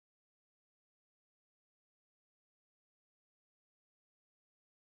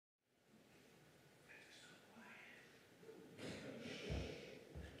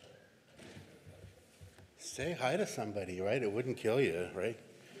Say hi to somebody, right? It wouldn't kill you, right?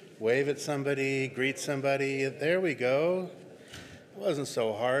 Wave at somebody, greet somebody. There we go. It wasn't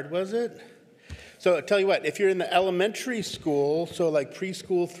so hard, was it? So I'll tell you what, if you're in the elementary school, so like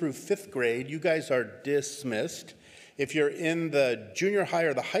preschool through fifth grade, you guys are dismissed. If you're in the junior high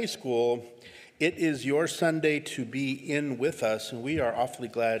or the high school, it is your Sunday to be in with us, and we are awfully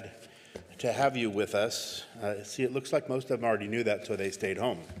glad to have you with us. See, it looks like most of them already knew that, so they stayed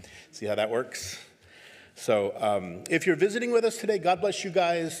home. See how that works? So if you're visiting with us today, God bless you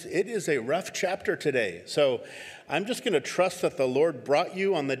guys. It is a rough chapter today. So I'm just going to trust that the Lord brought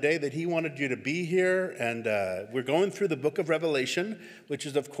you on the day that he wanted you to be here. And we're going through the book of Revelation, which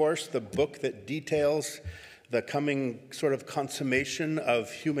is, of course, the book that details the coming sort of consummation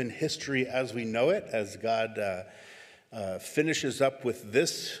of human history as we know it, as God finishes up with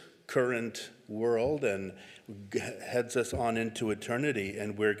this current world and heads us on into eternity.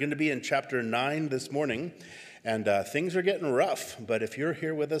 And we're going to be in chapter 9 this morning, and things are getting rough. But if you're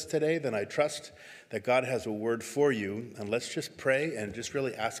here with us today, then I trust that God has a word for you. And let's just pray and just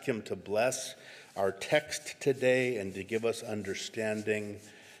really ask him to bless our text today and to give us understanding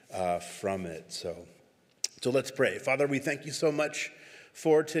from it. So let's pray. Father, we thank you so much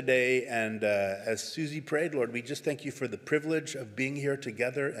for today. And as Susie prayed, Lord, we just thank you for the privilege of being here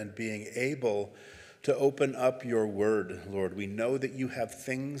together and being able to open up your word, Lord. We know that you have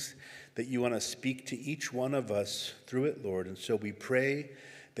things that you want to speak to each one of us through it, Lord. And so we pray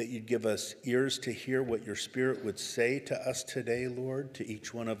that you'd give us ears to hear what your Spirit would say to us today, Lord, to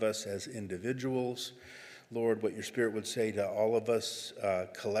each one of us as individuals. Lord, what your Spirit would say to all of us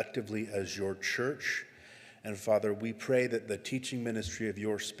collectively as your church. And Father, we pray that the teaching ministry of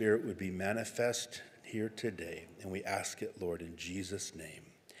your Spirit would be manifest here today. And we ask it, Lord, in Jesus' name.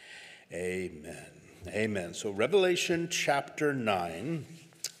 Amen. Amen. So Revelation chapter 9,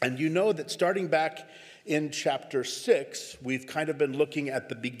 and you know that starting back in chapter 6, we've kind of been looking at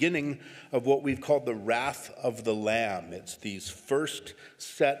the beginning of what we've called the wrath of the Lamb. It's these first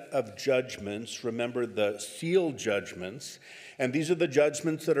set of judgments. Remember the seal judgments. And these are the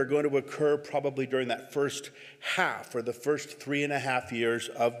judgments that are going to occur probably during that first half or the first 3.5 years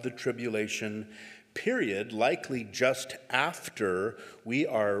of the tribulation period, likely just after we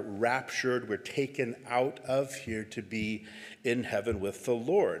are raptured, we're taken out of here to be in heaven with the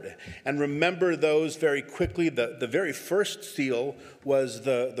Lord. And remember those very quickly. The very first seal was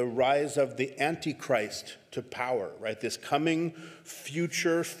the rise of the Antichrist to power, right? This coming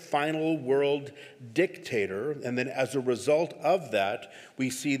future final world dictator. And then as a result of that, we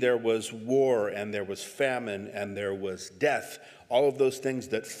see there was war and there was famine and there was death. All of those things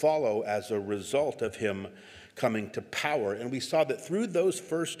that follow as a result of him coming to power. And we saw that through those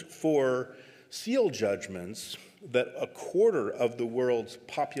first 4 seal judgments, that 1/4 of the world's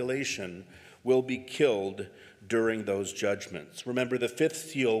population will be killed during those judgments. Remember, the 5th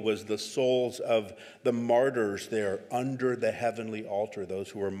seal was the souls of the martyrs there under the heavenly altar, those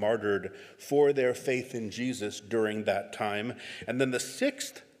who were martyred for their faith in Jesus during that time. And then the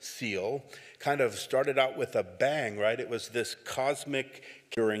 6th seal kind of started out with a bang, right? It was this cosmic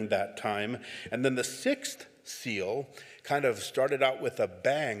during that time. And then the 6th seal kind of started out with a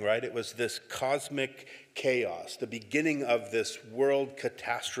bang, right? It was this cosmic chaos, the beginning of this world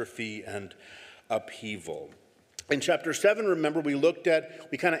catastrophe and upheaval. In chapter 7, remember, we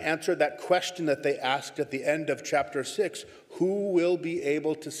kind of answered that question that they asked at the end of chapter 6, who will be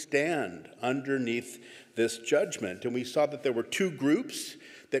able to stand underneath this judgment? And we saw that there were 2 groups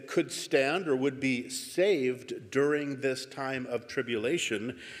that could stand or would be saved during this time of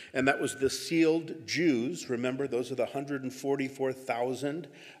tribulation. And that was the sealed Jews. Remember, those are the 144,000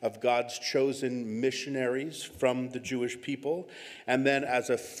 of God's chosen missionaries from the Jewish people. And then as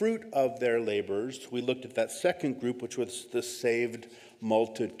a fruit of their labors, we looked at that second group, which was the saved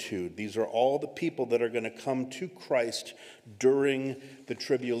multitude. These are all the people that are going to come to Christ during the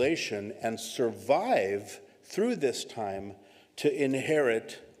tribulation and survive through this time to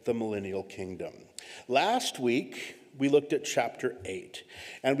inherit the millennial kingdom. Last week, we looked at chapter 8,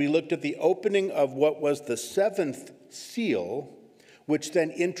 and we looked at the opening of what was the 7th seal, which then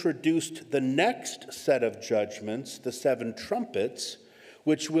introduced the next set of judgments, the 7 trumpets,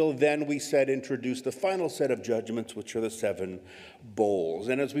 which will then, we said, introduce the final set of judgments, which are the 7 bowls.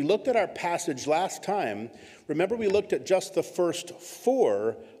 And as we looked at our passage last time, remember we looked at just the first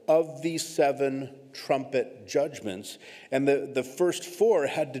 4 of these 7 trumpet judgments. And the first 4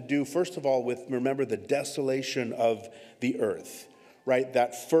 had to do, first of all, with, remember, the desolation of the earth, right?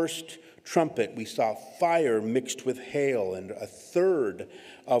 That first trumpet, we saw fire mixed with hail, and a third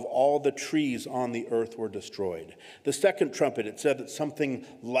of all the trees on the earth were destroyed. The second trumpet, it said that something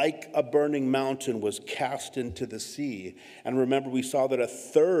like a burning mountain was cast into the sea. And remember, we saw that a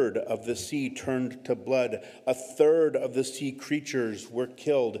third of the sea turned to blood. A third of the sea creatures were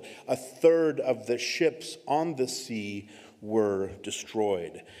killed. A third of the ships on the sea were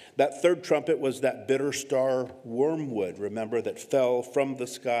destroyed. That third trumpet was that bitter star wormwood, remember, that fell from the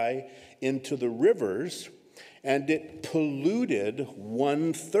sky into the rivers, and it polluted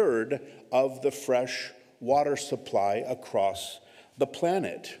 1/3 of the fresh water supply across the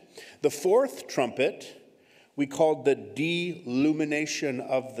planet. The fourth trumpet we called the delumination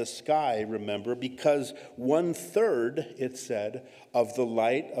of the sky, remember, because 1/3, it said, of the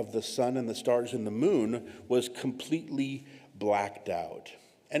light of the sun and the stars and the moon was completely blacked out.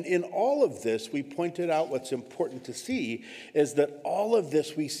 And in all of this, we pointed out what's important to see is that all of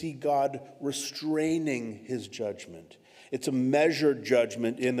this we see God restraining his judgment. It's a measured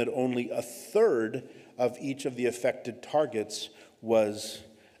judgment in that only 1/3 of each of the affected targets was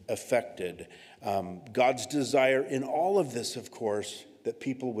affected. God's desire in all of this, of course, that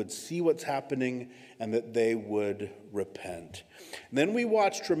people would see what's happening and that they would repent. And then we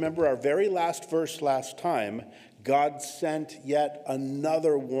watched, remember our very last verse last time, God sent yet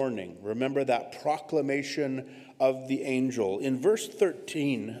another warning. Remember that proclamation of the angel. In verse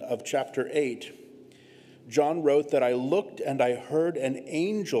 13 of chapter 8, John wrote that I looked and I heard an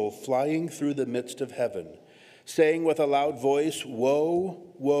angel flying through the midst of heaven, saying with a loud voice,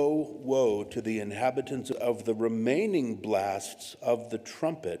 "Woe, woe, woe to the inhabitants of the remaining blasts of the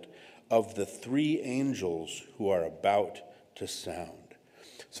trumpet of the 3 angels who are about to sound."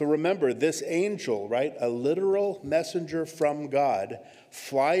 So remember, this angel, right, a literal messenger from God,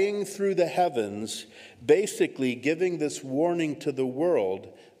 flying through the heavens, basically giving this warning to the world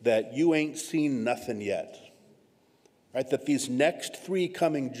that you ain't seen nothing yet, right? That these next 3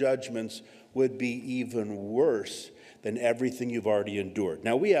 coming judgments would be even worse than everything you've already endured.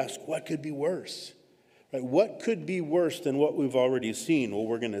 Now we ask, what could be worse? Right? What could be worse than what we've already seen? Well,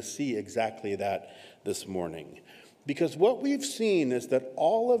 we're going to see exactly that this morning. Because what we've seen is that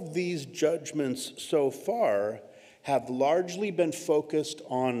all of these judgments so far have largely been focused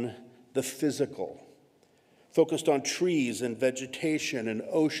on the physical, focused on trees and vegetation and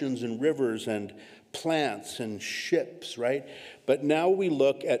oceans and rivers and plants and ships, right? But now we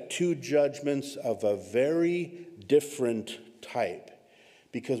look at 2 judgments of a very different type.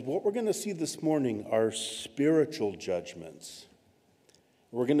 Because what we're going to see this morning are spiritual judgments.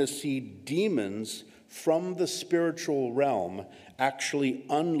 We're going to see demons from the spiritual realm actually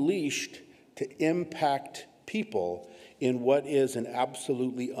unleashed to impact people in what is an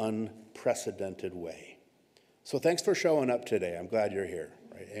absolutely unprecedented way. So thanks for showing up today. I'm glad you're here,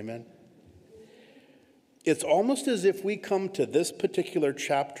 right? Amen. It's almost as if we come to this particular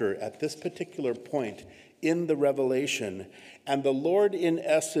chapter at this particular point in the Revelation, and the Lord in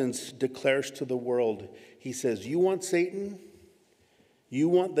essence declares to the world, he says, you want Satan? You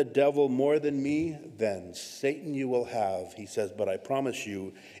want the devil more than me? Then Satan you will have. He says, but I promise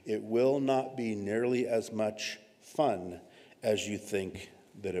you, it will not be nearly as much fun as you think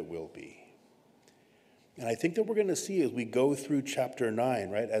that it will be. And I think that we're going to see as we go through chapter 9,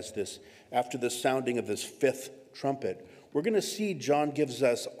 right, after the sounding of this 5th trumpet, we're going to see John gives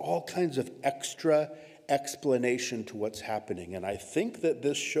us all kinds of extra explanation to what's happening. And I think that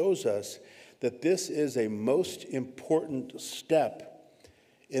this shows us that this is a most important step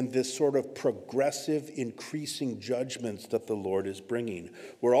in this sort of progressive, increasing judgments that the Lord is bringing.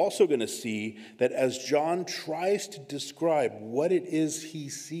 We're also going to see that as John tries to describe what it is he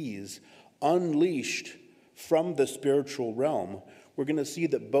sees unleashed from the spiritual realm, we're going to see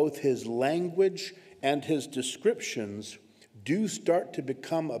that both his language and his descriptions do start to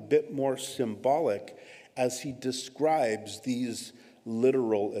become a bit more symbolic as he describes these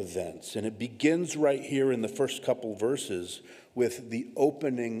literal events. And it begins right here in the first couple verses with the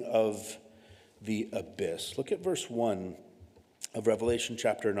opening of the abyss. Look at verse 1 of Revelation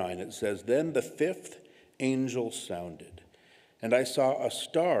chapter 9. It says, then the 5th angel sounded, and I saw a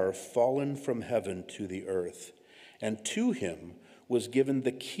star fallen from heaven to the earth, and to him was given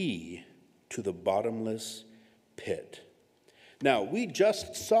the key to the bottomless pit. Now, we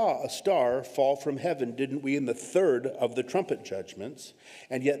just saw a star fall from heaven, didn't we, in the 3rd of the trumpet judgments?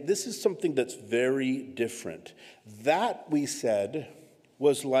 And yet this is something that's very different. That, we said,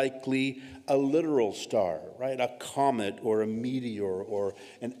 was likely a literal star, right? A comet or a meteor or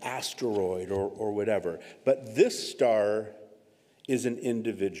an asteroid or whatever. But this star is an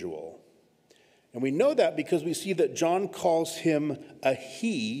individual. And we know that because we see that John calls him a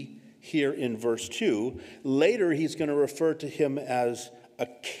he here in verse 2. Later, he's going to refer to him as a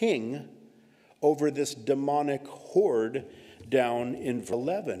king over this demonic horde down in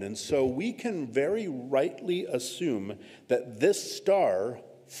 11. And so we can very rightly assume that this star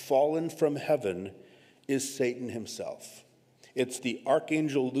fallen from heaven is Satan himself. It's the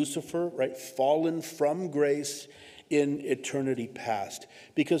archangel Lucifer, right, fallen from grace in eternity past.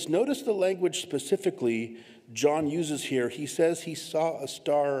 Because notice the language specifically John uses here. He says he saw a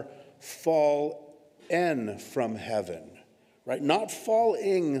star fall from heaven. Right? Not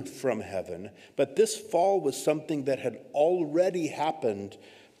falling from heaven, but this fall was something that had already happened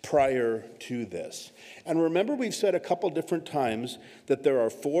prior to this. And remember, we've said a couple different times that there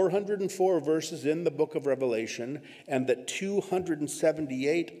are 404 verses in the book of Revelation, and that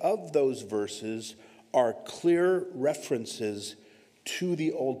 278 of those verses are clear references to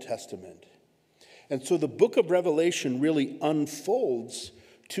the Old Testament. And so the book of Revelation really unfolds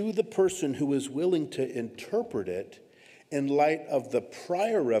to the person who is willing to interpret it in light of the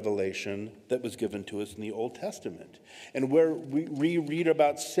prior revelation that was given to us in the Old Testament. And where we read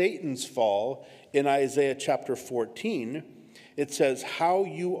about Satan's fall in Isaiah chapter 14, it says, how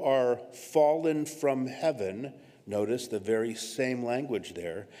you are fallen from heaven. Notice the very same language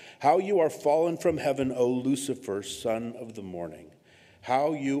there. How you are fallen from heaven, O Lucifer, son of the morning.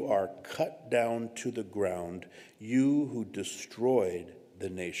 How you are cut down to the ground, you who destroyed the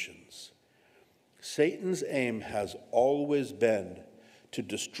nations. Satan's aim has always been to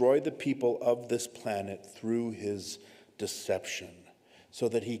destroy the people of this planet through his deception, so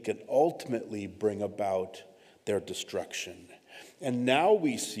that he can ultimately bring about their destruction. And now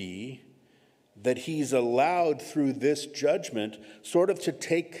we see that he's allowed through this judgment sort of to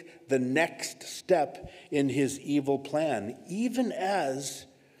take the next step in his evil plan, even as,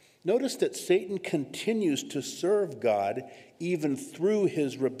 notice that Satan continues to serve God even through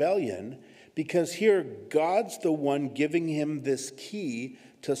his rebellion, because here God's the one giving him this key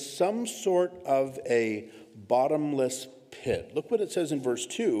to some sort of a bottomless pit. Look what it says in verse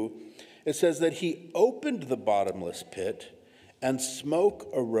 2. It says that he opened the bottomless pit, and smoke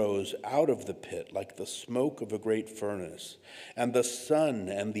arose out of the pit like the smoke of a great furnace. And the sun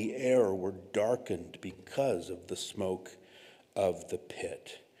and the air were darkened because of the smoke of the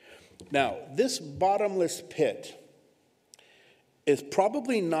pit. Now, this bottomless pit is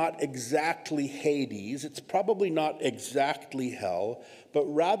probably not exactly Hades. It's probably not exactly hell, but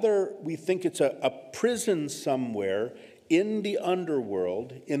rather we think it's a prison somewhere in the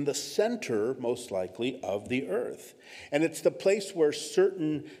underworld, in the center, most likely, of the earth. And it's the place where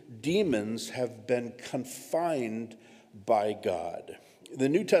certain demons have been confined by God. In the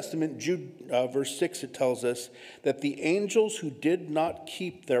New Testament, Jude verse 6, it tells us that the angels who did not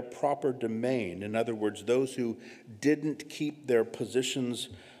keep their proper domain, in other words, those who didn't keep their positions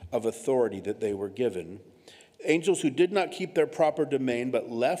of authority that they were given, angels who did not keep their proper domain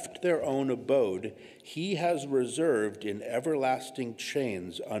but left their own abode, he has reserved in everlasting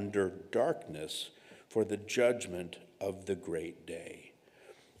chains under darkness for the judgment of the great day.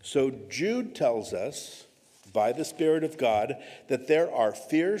 So Jude tells us, by the Spirit of God, that there are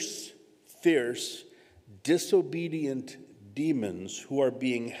fierce, disobedient demons who are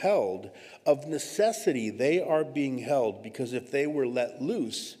being held. Of necessity, they are being held because if they were let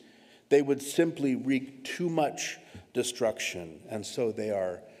loose, they would simply wreak too much destruction, and so they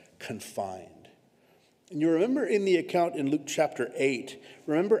are confined. And you remember in the account in Luke chapter 8,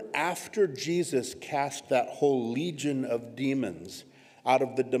 remember after Jesus cast that whole legion of demons out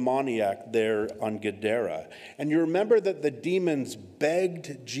of the demoniac there on Gadara. And you remember that the demons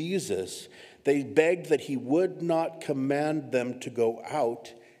begged Jesus. They begged that he would not command them to go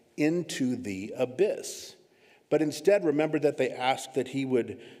out into the abyss. But instead, remember that they asked that he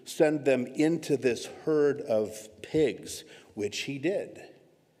would send them into this herd of pigs, which he did.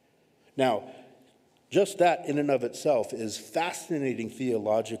 Now, just that in and of itself is fascinating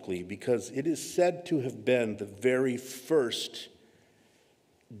theologically, because it is said to have been the very first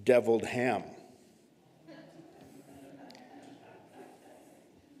deviled ham.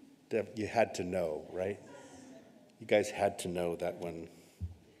 You had to know, right? You guys had to know that one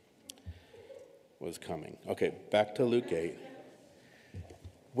was coming. Okay, back to Luke 8.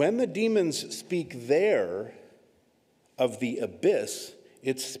 When the demons speak there of the abyss,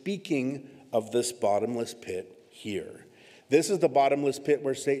 it's speaking of this bottomless pit here. This is the bottomless pit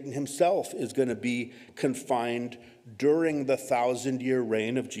where Satan himself is going to be confined during the 1,000-year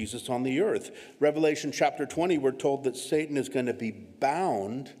reign of Jesus on the earth. Revelation chapter 20, we're told that Satan is going to be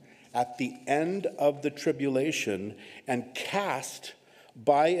bound at the end of the tribulation and cast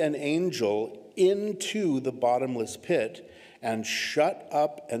by an angel into the bottomless pit and shut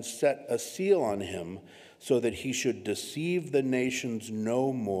up and set a seal on him so that he should deceive the nations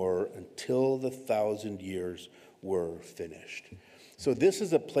no more until the 1,000 years were finished. So this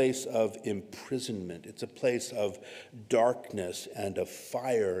is a place of imprisonment. It's a place of darkness and of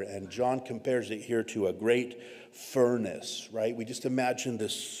fire. And John compares it here to a great furnace, right? We just imagine the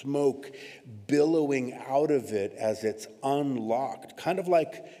smoke billowing out of it as it's unlocked. Kind of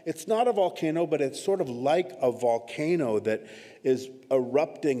like, it's not a volcano, but it's sort of like a volcano that is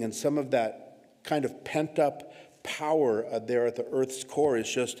erupting, and some of that kind of pent-up power there at the earth's core is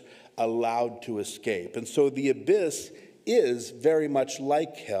just allowed to escape. And so the abyss is very much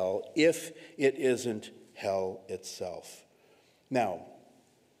like hell if it isn't hell itself. Now,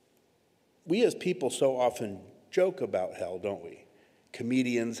 we as people so often joke about hell, don't we?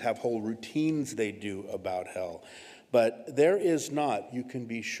 Comedians have whole routines they do about hell. But there is not, you can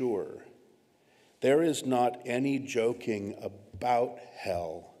be sure, there is not any joking about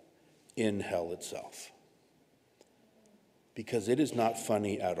hell in hell itself. Because it is not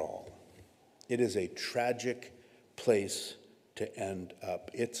funny at all. It is a tragic place to end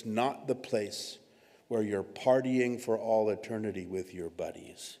up. It's not the place where you're partying for all eternity with your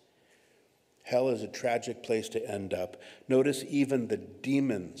buddies. Hell is a tragic place to end up. Notice even the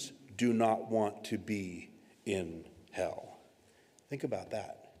demons do not want to be in hell. Think about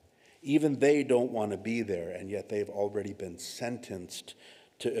that. Even they don't want to be there, and yet they've already been sentenced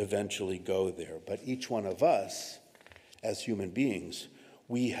to eventually go there. But each one of us, as human beings,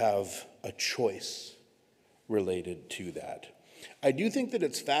 we have a choice related to that. I do think that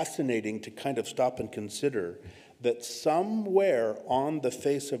it's fascinating to kind of stop and consider that somewhere on the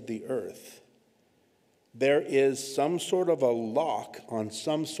face of the earth, there is some sort of a lock on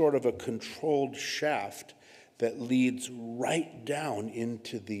some sort of a controlled shaft that leads right down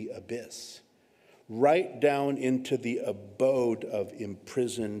into the abyss, right down into the abode of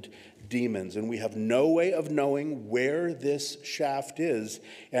imprisoned demons. And we have no way of knowing where this shaft is,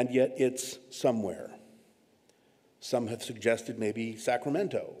 and yet it's somewhere. Some have suggested maybe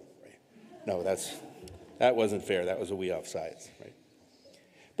Sacramento. Right? No, that wasn't fair. That was a wee offsides. Right?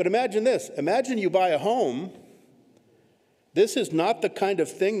 But imagine this. Imagine you buy a home. This is not the kind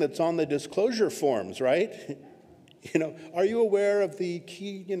of thing that's on the disclosure forms, right? Are you aware of the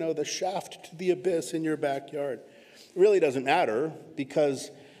key, the shaft to the abyss in your backyard? It really doesn't matter,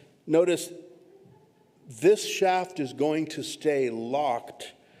 because notice this shaft is going to stay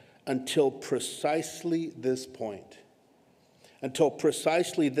locked until precisely this point, until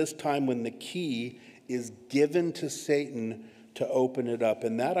precisely this time when the key is given to Satan to open it up.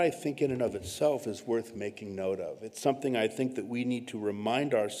 And that, I think, in and of itself is worth making note of. It's something I think that we need to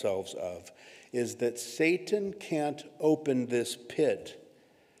remind ourselves of, is that Satan can't open this pit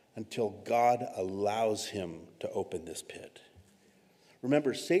until God allows him to open this pit.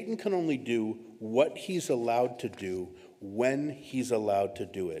 Remember, Satan can only do what he's allowed to do when he's allowed to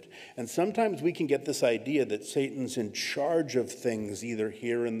do it. And sometimes we can get this idea that Satan's in charge of things, either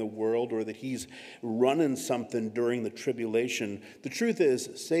here in the world or that he's running something during the tribulation. The truth is,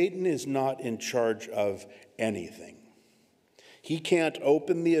 Satan is not in charge of anything. He can't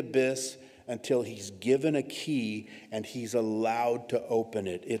open the abyss until he's given a key and he's allowed to open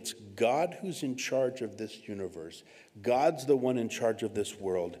it. It's God who's in charge of this universe. God's the one in charge of this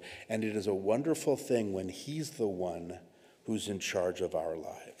world. And it is a wonderful thing when he's the one who's in charge of our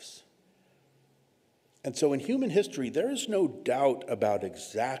lives. And so in human history, there is no doubt about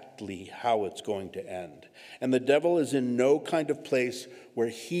exactly how it's going to end. And the devil is in no kind of place where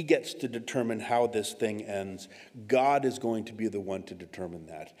he gets to determine how this thing ends. God is going to be the one to determine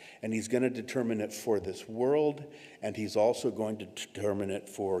that. And he's going to determine it for this world, and he's also going to determine it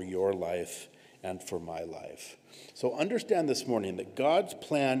for your life and for my life. So understand this morning that God's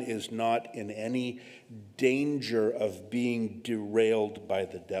plan is not in any danger of being derailed by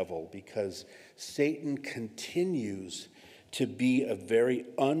the devil, because Satan continues to be a very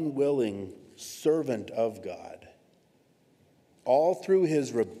unwilling servant of God. All through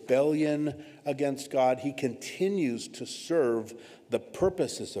his rebellion against God, he continues to serve the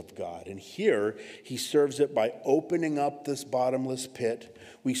purposes of God. And here, he serves it by opening up this bottomless pit.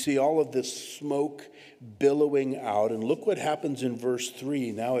 We see all of this smoke billowing out. And look what happens in verse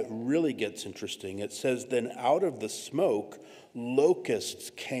 3. Now it really gets interesting. It says, "Then out of the smoke, locusts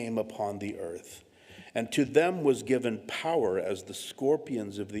came upon the earth. And to them was given power as the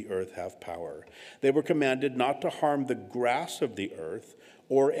scorpions of the earth have power. They were commanded not to harm the grass of the earth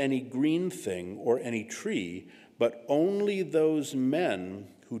or any green thing or any tree, but only those men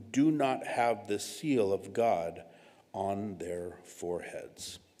who do not have the seal of God on their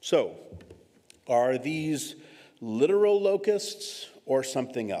foreheads. So, are these literal locusts or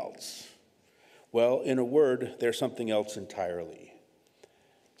something else? Well, in a word, they're something else entirely.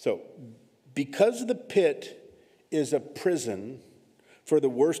 So, because the pit is a prison for the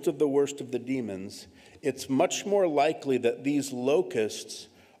worst of the demons, it's much more likely that these locusts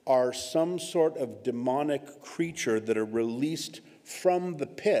are some sort of demonic creature that are released from the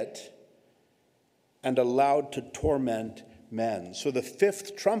pit and allowed to torment men. So the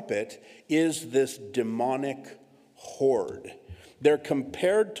fifth trumpet is this demonic horde. They're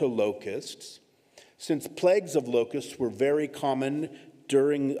compared to locusts, since plagues of locusts were very common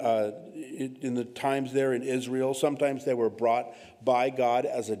during in the times there in Israel. Sometimes they were brought by God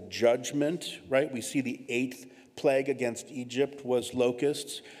as a judgment, right? We see the 8th plague against Egypt was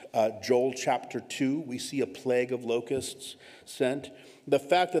locusts. Joel chapter 2, we see a plague of locusts sent. The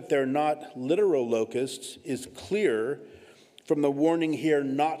fact that they're not literal locusts is clear from the warning here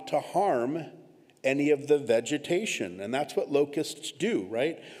not to harm any of the vegetation. And that's what locusts do,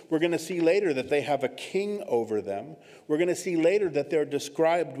 right? We're going to see later that they have a king over them. We're going to see later that they're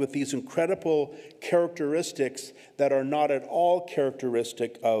described with these incredible characteristics that are not at all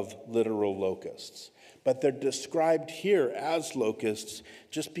characteristic of literal locusts. But they're described here as locusts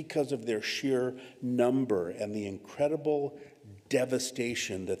just because of their sheer number and the incredible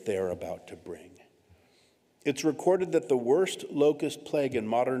devastation that they're about to bring. It's recorded that the worst locust plague in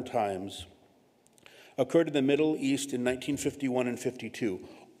modern times occurred in the Middle East in 1951 and 52,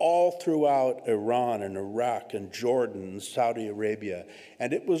 all throughout Iran and Iraq and Jordan and Saudi Arabia.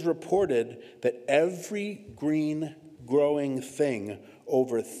 And it was reported that every green growing thing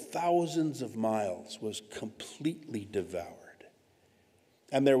over thousands of miles was completely devoured.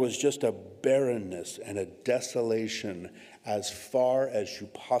 And there was just a barrenness and a desolation as far as you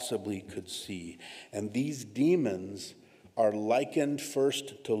possibly could see. And these demons are likened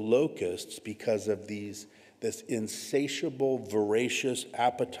first to locusts because of this insatiable, voracious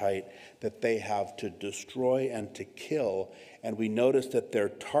appetite that they have to destroy and to kill. And we notice that their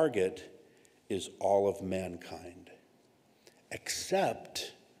target is all of mankind.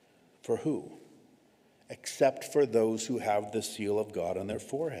 Except for who? Except for those who have the seal of God on their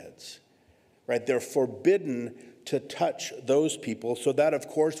foreheads. Right? They're forbidden to touch those people. So that, of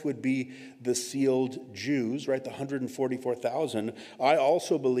course, would be the sealed Jews, right? The 144,000. I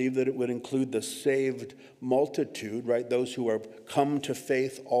also believe that it would include the saved multitude, right? Those who are come to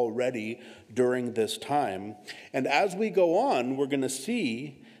faith already during this time. And as we go on, we're going to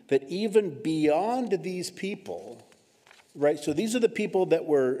see that even beyond these people, right? So these are the people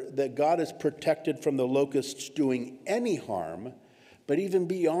that God has protected from the locusts doing any harm. But even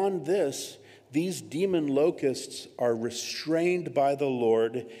beyond this, these demon locusts are restrained by the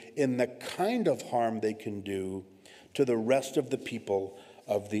Lord in the kind of harm they can do to the rest of the people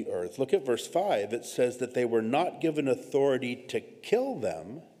of the earth. Look at verse 5. It says that they were not given authority to kill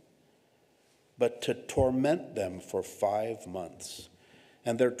them, but to torment them for 5 months.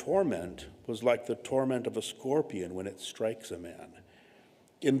 And their torment was like the torment of a scorpion when it strikes a man.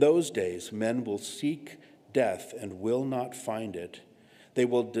 In those days, men will seek death and will not find it. They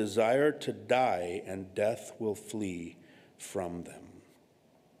will desire to die, and death will flee from them.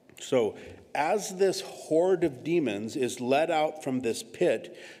 So, as this horde of demons is led out from this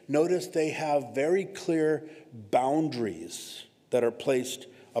pit, notice they have very clear boundaries that are placed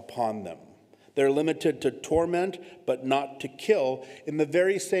upon them. They're limited to torment, but not to kill, in the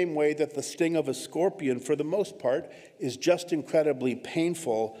very same way that the sting of a scorpion, for the most part, is just incredibly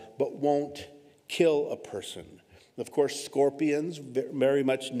painful, but won't kill a person. Of course, scorpions, very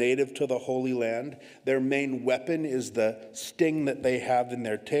much native to the Holy Land. Their main weapon is the sting that they have in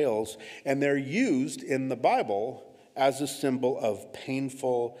their tails, and they're used in the Bible as a symbol of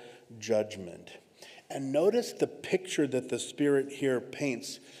painful judgment. And notice the picture that the Spirit here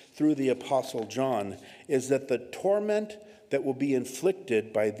paints through the Apostle John is that the torment that will be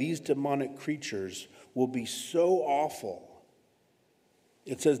inflicted by these demonic creatures will be so awful.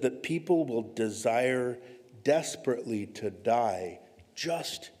 It says that people will desire desperately to die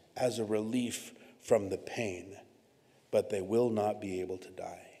just as a relief from the pain, but they will not be able to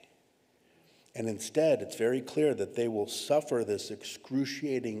die. And instead, it's very clear that they will suffer this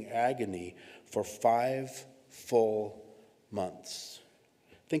excruciating agony for 5 full months.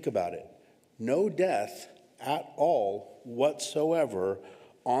 Think about it. No death at all whatsoever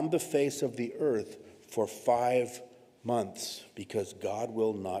on the face of the earth for 5 months because God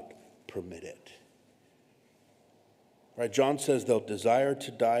will not permit it. Right, John says they'll desire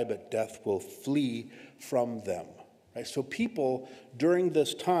to die, but death will flee from them. Right? So people during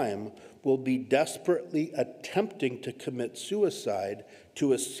this time will be desperately attempting to commit suicide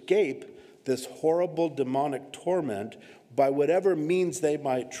to escape this horrible demonic torment by whatever means they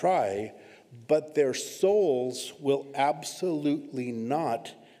might try, but their souls will absolutely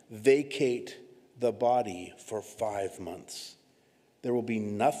not vacate the body for 5 months. There will be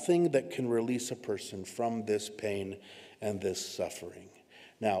nothing that can release a person from this pain and this suffering.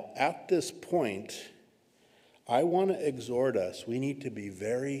 Now, at this point, I want to exhort us, we need to be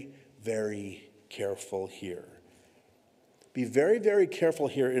very, very careful here. Be very, very careful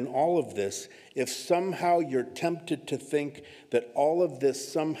here in all of this. If somehow you're tempted to think that all of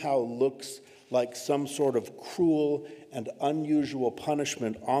this somehow looks like some sort of cruel and unusual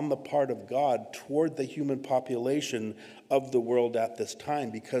punishment on the part of God toward the human population of the world at this time,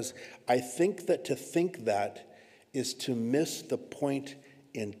 because I think that to think that is to miss the point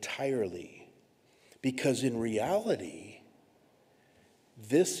entirely. Because in reality,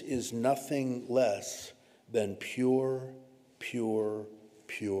 this is nothing less than pure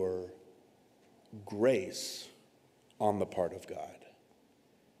grace on the part of God.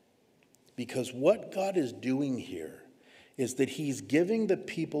 Because what God is doing here is that he's giving the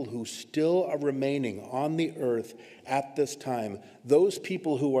people who still are remaining on the earth at this time, those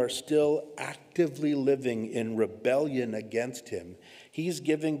people who are still actively living in rebellion against him, he's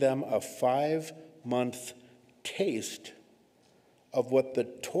giving them a 5-month taste of what the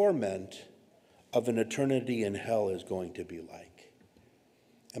torment of an eternity in hell is going to be like.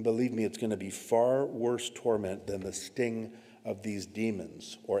 And believe me, it's going to be far worse torment than the sting of these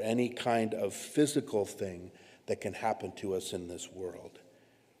demons or any kind of physical thing that can happen to us in this world.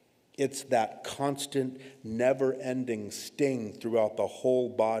 It's that constant, never-ending sting throughout the whole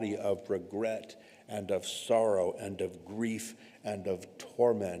body of regret and of sorrow and of grief and of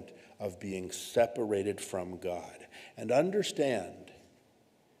torment of being separated from God. And understand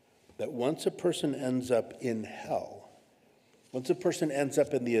that once a person ends up in hell, once a person ends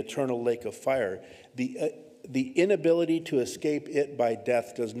up in the eternal lake of fire, the inability to escape it by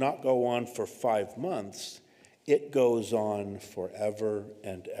death does not go on for 5 months. It goes on forever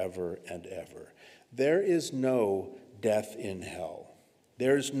and ever and ever. There is no death in hell.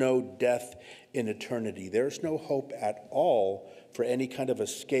 There's no death in eternity. There's no hope at all for any kind of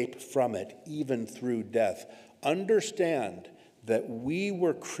escape from it, even through death. Understand that we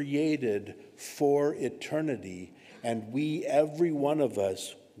were created for eternity, and we, every one of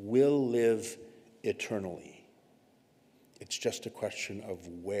us, will live eternally. It's just a question of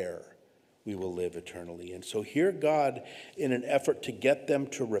where we will live eternally. And so here God, in an effort to get them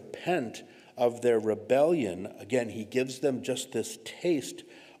to repent of their rebellion, again, he gives them just this taste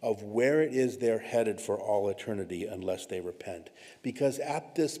of where it is they're headed for all eternity unless they repent. Because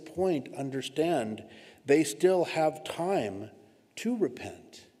at this point, understand, they still have time to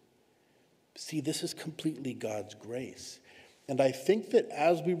repent. See, this is completely God's grace. And I think that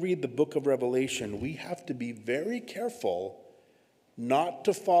as we read the book of Revelation, we have to be very careful not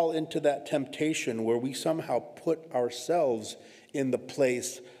to fall into that temptation where we somehow put ourselves in the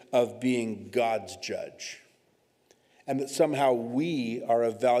place of being God's judge, and that somehow we are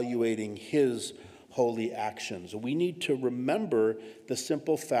evaluating his holy actions. We need to remember the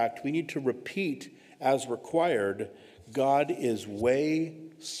simple fact, we need to repeat as required, God is way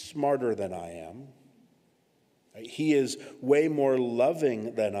smarter than I am. He is way more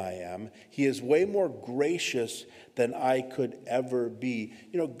loving than I am. He is way more gracious than I could ever be.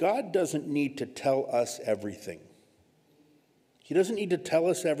 You know, God doesn't need to tell us everything. He doesn't need to tell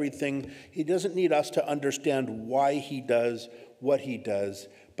us everything. He doesn't need us to understand why he does what he does.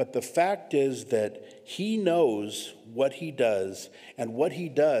 But the fact is that he knows what he does, and what he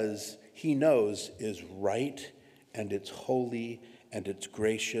does, he knows is right, and it's holy, and it's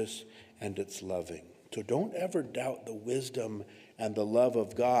gracious, and it's loving. So don't ever doubt the wisdom and the love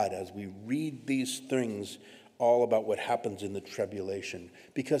of God as we read these things all about what happens in the tribulation.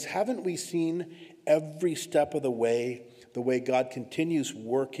 Because haven't we seen every step of the way God continues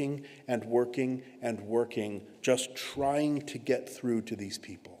working and working and working, just trying to get through to these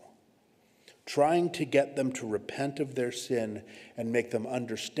people, trying to get them to repent of their sin and make them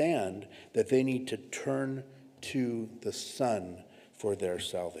understand that they need to turn to the Son for their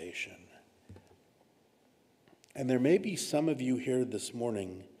salvation. And there may be some of you here this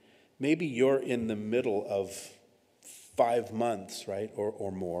morning, maybe you're in the middle of 5 months, right,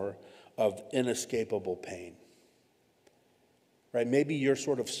 or more, of inescapable pain. Right? Maybe you're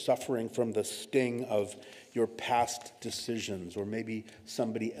sort of suffering from the sting of your past decisions, or maybe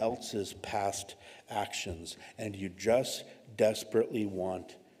somebody else's past actions, and you just desperately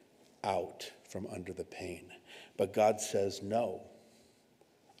want out from under the pain. But God says, no,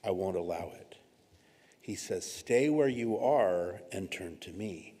 I won't allow it. He says, stay where you are and turn to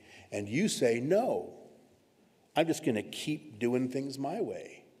me. And you say, no, I'm just going to keep doing things my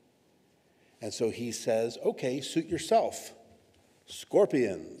way. And so he says, okay, suit yourself.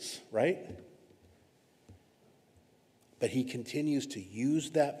 Scorpions, right? But he continues to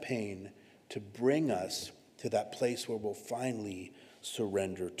use that pain to bring us to that place where we'll finally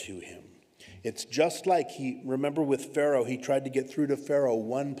surrender to him. It's just like remember with Pharaoh, he tried to get through to Pharaoh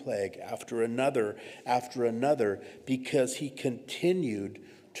one plague after another, because he continued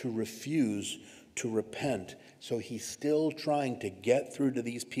to refuse to repent. So he's still trying to get through to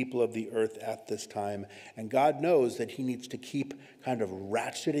these people of the earth at this time. And God knows that he needs to keep kind of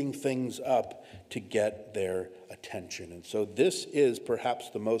ratcheting things up to get their attention. And so this is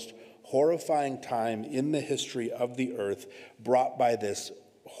perhaps the most horrifying time in the history of the earth, brought by this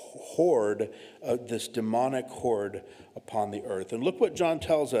horde, this demonic horde upon the earth. And look what John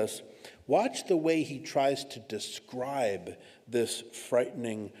tells us. Watch the way he tries to describe this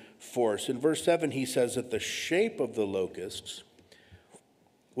frightening force. In verse 7, he says that the shape of the locusts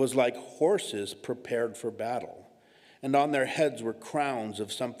was like horses prepared for battle. And on their heads were crowns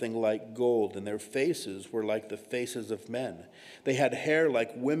of something like gold, and their faces were like the faces of men. They had hair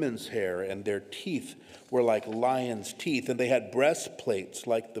like women's hair, and their teeth were like lions' teeth. And they had breastplates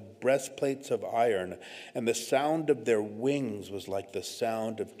like the breastplates of iron, and the sound of their wings was like the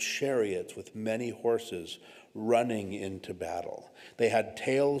sound of chariots with many horses running into battle. They had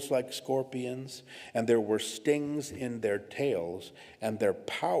tails like scorpions, and there were stings in their tails, and their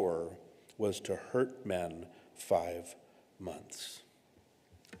power was to hurt men 5 months.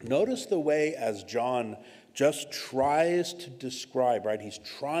 Notice the way as John just tries to describe, right? He's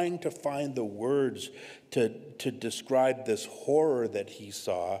trying to find the words to describe this horror that he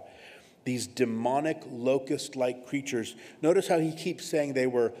saw, these demonic locust-like creatures. Notice how he keeps saying they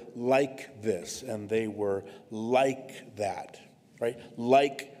were like this and they were like that, right?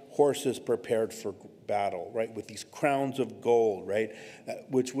 Like horses prepared for battle, right? With these crowns of gold, right?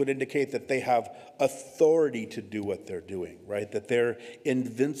 Which would indicate that they have authority to do what they're doing, right? That they're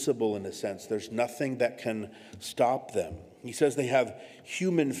invincible in a sense. There's nothing that can stop them. He says they have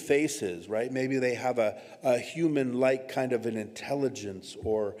human faces, right? Maybe they have a human-like kind of an intelligence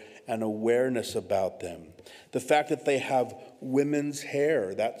or an awareness about them. The fact that they have women's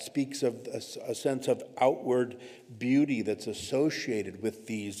hair, that speaks of a sense of outward beauty that's associated with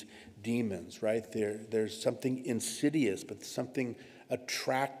these demons, right? There's something insidious, but something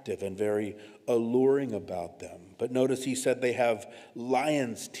attractive and very alluring about them. But notice he said they have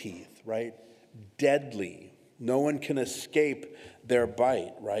lion's teeth, right? Deadly. No one can escape their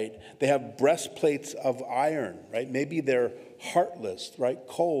bite, right? They have breastplates of iron, right? Maybe they're heartless, right?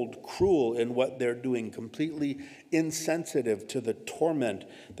 Cold, cruel in what they're doing, completely insensitive to the torment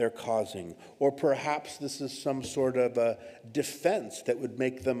they're causing. Or perhaps this is some sort of a defense that would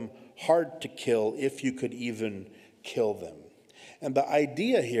make them hard to kill if you could even kill them. And the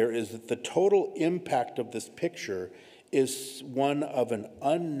idea here is that the total impact of this picture is one of an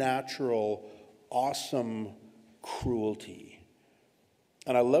unnatural, awesome cruelty.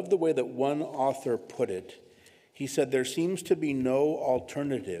 And I love the way that one author put it. He said, there seems to be no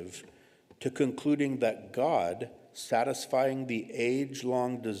alternative to concluding that God, satisfying the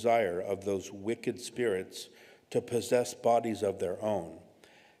age-long desire of those wicked spirits to possess bodies of their own,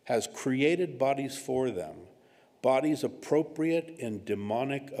 has created bodies for them, bodies appropriate in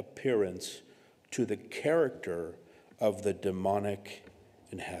demonic appearance to the character of the demonic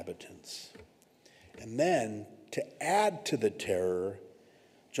inhabitants. And then, to add to the terror,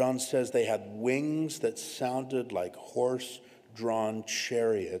 John says they had wings that sounded like horse-drawn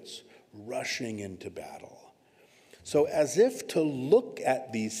chariots rushing into battle. So as if to look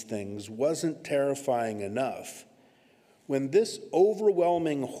at these things wasn't terrifying enough, when this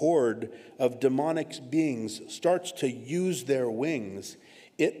overwhelming horde of demonic beings starts to use their wings,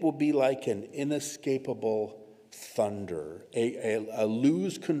 it will be like an inescapable thunder, a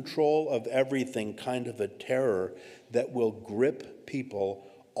lose control of everything kind of a terror that will grip people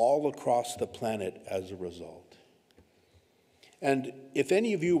all across the planet as a result. And if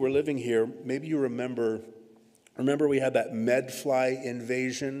any of you were living here, maybe you remember we had that medfly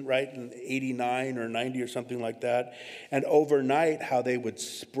invasion, right, in 89 or 90 or something like that. And overnight, how they would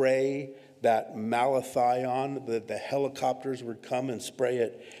spray that malathion, the helicopters would come and spray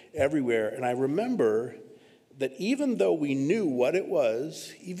it everywhere. And I remember that even though we knew what it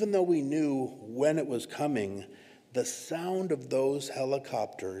was, even though we knew when it was coming, the sound of those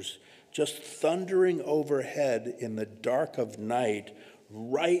helicopters just thundering overhead in the dark of night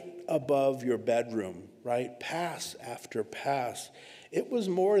right above your bedroom, right? Pass after pass. It was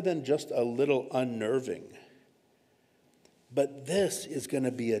more than just a little unnerving. But this is going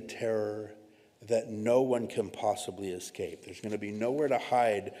to be a terror that no one can possibly escape. There's going to be nowhere to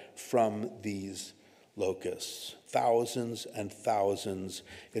hide from these locusts. Thousands and thousands.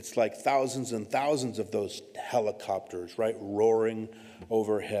 It's like thousands and thousands of those helicopters, right, roaring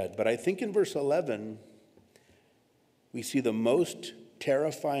overhead. But I think in verse 11, we see the most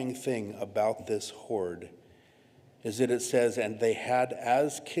terrifying thing about this horde is that it says, and they had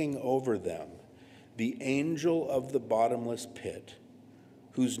as king over them the angel of the bottomless pit,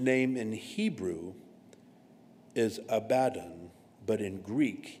 whose name in Hebrew is Abaddon, but in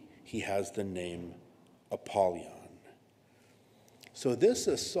Greek he has the name Apollyon. So this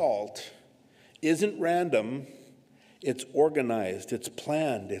assault isn't random, it's organized, it's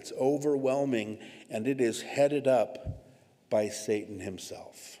planned, it's overwhelming, and it is headed up by Satan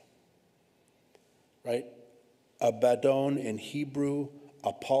himself. Right? Abaddon in Hebrew,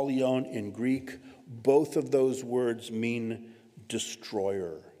 Apollyon in Greek, both of those words mean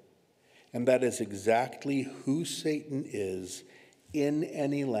destroyer. And that is exactly who Satan is in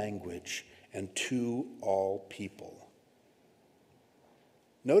any language and to all people.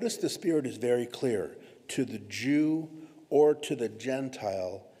 Notice the Spirit is very clear. To the Jew or to the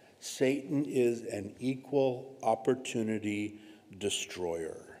Gentile, Satan is an equal opportunity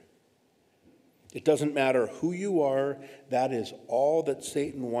destroyer. It doesn't matter who you are, that is all that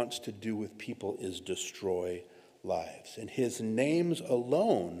Satan wants to do with people is destroy lives. And his names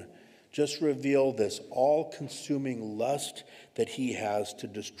alone just reveal this all-consuming lust that he has to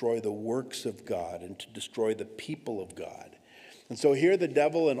destroy the works of God and to destroy the people of God. And so here the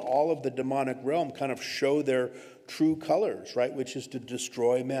devil and all of the demonic realm kind of show their true colors, right, which is to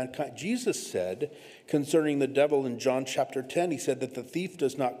destroy mankind. Jesus said concerning the devil in John chapter 10, he said that the thief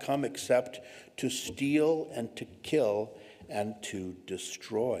does not come except to steal and to kill and to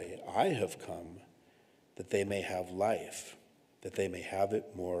destroy. I have come that they may have life, that they may have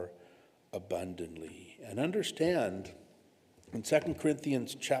it more abundantly. And understand, in 2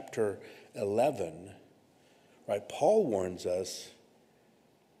 Corinthians chapter 11, right, Paul warns us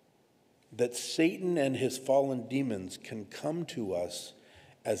that Satan and his fallen demons can come to us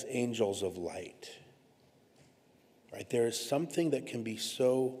as angels of light. Right? There is something that can be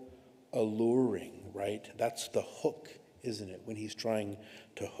so alluring, right? That's the hook, isn't it? When he's trying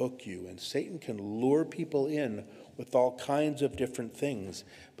to hook you. And Satan can lure people in with all kinds of different things.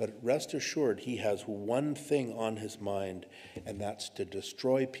 But rest assured, he has one thing on his mind, and that's to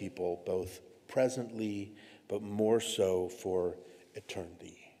destroy people, both presently, but more so for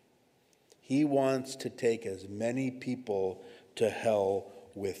eternity. He wants to take as many people to hell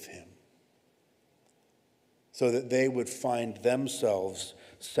with him so that they would find themselves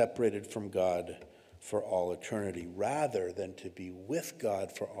separated from God for all eternity, rather than to be with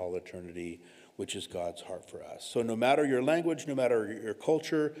God for all eternity, which is God's heart for us. So no matter your language, no matter your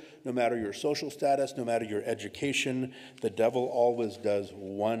culture, no matter your social status, no matter your education, the devil always does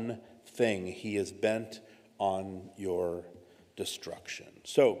one thing. He is bent on your destruction.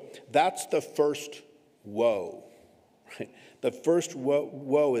 So that's the first woe. Right? The first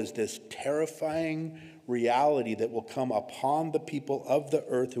woe is this terrifying reality that will come upon the people of the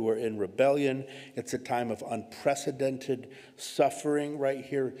earth who are in rebellion. It's a time of unprecedented suffering right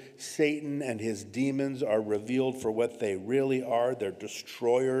here. Satan and his demons are revealed for what they really are. They're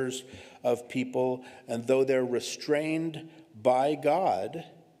destroyers of people. And though they're restrained by God,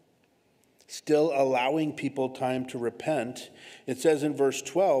 still allowing people time to repent, it says in verse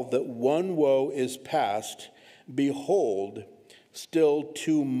 12 that one woe is past. Behold, still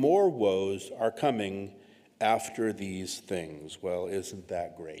two more woes are coming after these things. Well, isn't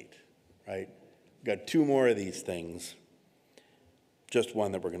that great, right? We've got two more of these things. Just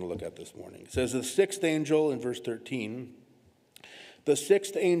one that we're going to look at this morning. It says the sixth angel in verse 13, the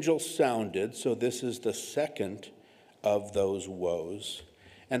sixth angel sounded, so this is the second of those woes.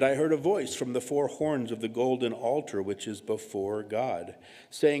 And I heard a voice from the four horns of the golden altar which is before God,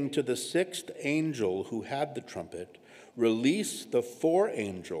 saying to the sixth angel who had the trumpet, release the four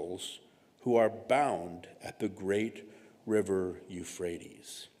angels who are bound at the great river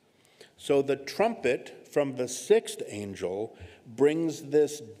Euphrates. So the trumpet from the sixth angel brings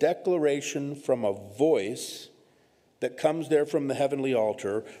this declaration from a voice that comes there from the heavenly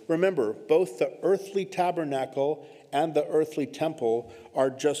altar. Remember, both the earthly tabernacle and the earthly temple are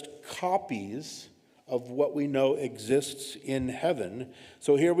just copies of what we know exists in heaven.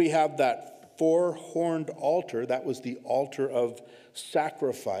 So here we have that four-horned altar. That was the altar of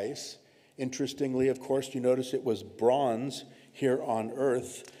sacrifice. Interestingly, of course, you notice it was bronze here on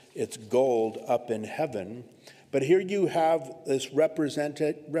earth. It's gold up in heaven. But here you have this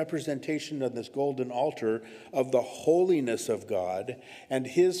representation of this golden altar of the holiness of God, and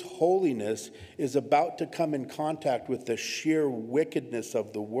his holiness is about to come in contact with the sheer wickedness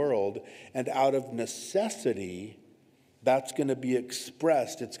of the world, and out of necessity, that's going to be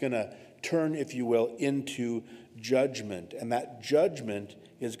expressed. It's going to turn, if you will, into judgment, and that judgment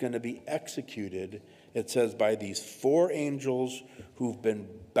is going to be executed, it says, by these 4 angels who've been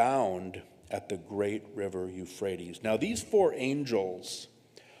bound at the great river Euphrates. Now, these 4 angels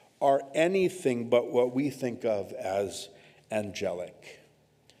are anything but what we think of as angelic.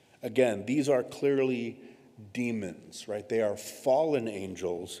 Again, these are clearly demons, right? They are fallen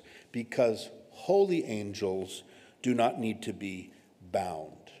angels because holy angels do not need to be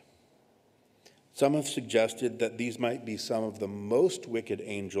bound. Some have suggested that these might be some of the most wicked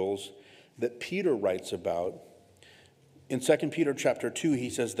angels that Peter writes about. In 2 Peter chapter 2, he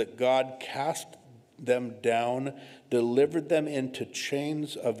says that God cast them down, delivered them into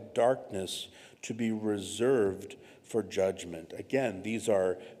chains of darkness to be reserved for judgment. Again, these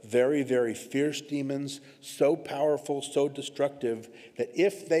are very, very fierce demons, so powerful, so destructive, that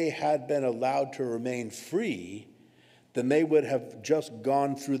if they had been allowed to remain free, then they would have just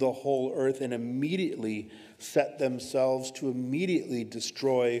gone through the whole earth and immediately set themselves to immediately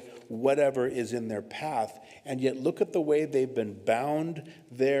destroy whatever is in their path. And yet look at the way they've been bound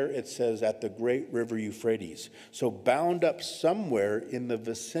there, it says, at the great river Euphrates. So bound up somewhere in the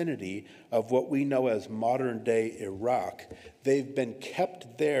vicinity of what we know as modern-day Iraq. They've been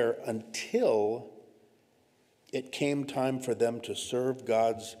kept there until it came time for them to serve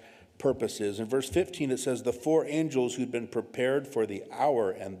God's purposes. In verse 15, it says, the 4 angels who'd been prepared for the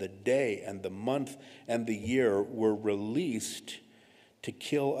hour and the day and the month and the year were released to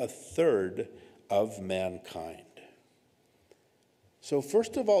kill 1/3 of mankind. So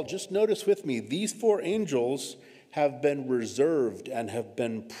first of all, just notice with me, these 4 angels have been reserved and have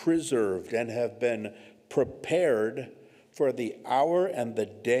been preserved and have been prepared for the hour and the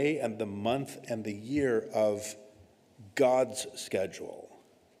day and the month and the year of God's schedule.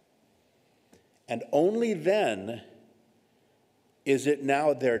 And only then is it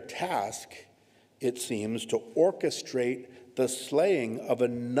now their task, it seems, to orchestrate the slaying of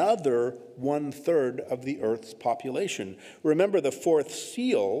another 1/3 of the earth's population. Remember the 4th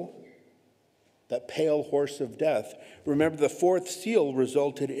seal, that pale horse of death. Remember the 4th seal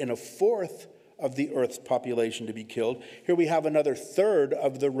resulted in 1/4 of the earth's population to be killed. Here we have another 1/3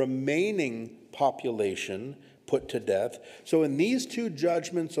 of the remaining population put to death. So in these 2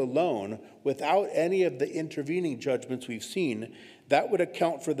 judgments alone, without any of the intervening judgments we've seen, that would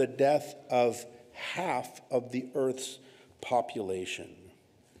account for the death of half of the earth's population.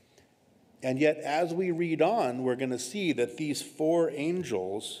 And yet, as we read on, we're going to see that these 4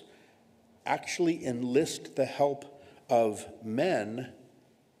 angels actually enlist the help of men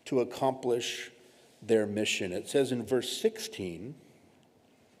to accomplish their mission. It says in verse 16,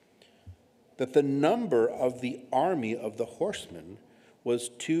 that the number of the army of the horsemen was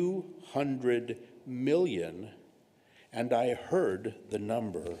 200 million, and I heard the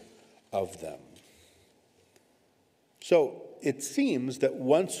number of them. So it seems that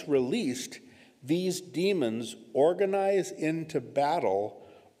once released, these demons organize into battle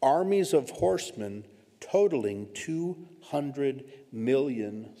armies of horsemen totaling 200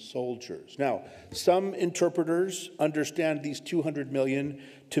 million soldiers. Now, some interpreters understand these 200 million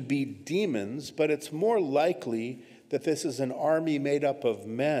to be demons, but it's more likely that this is an army made up of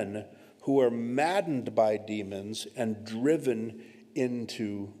men who are maddened by demons and driven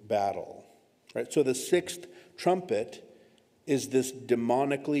into battle. Right? So the 6th trumpet is this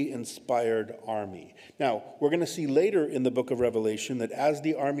demonically inspired army. Now, we're going to see later in the book of Revelation that as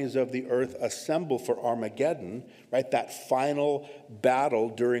the armies of the earth assemble for Armageddon, right, that final battle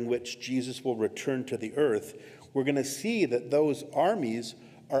during which Jesus will return to the earth, we're going to see that those armies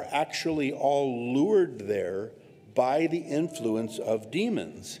are actually all lured there by the influence of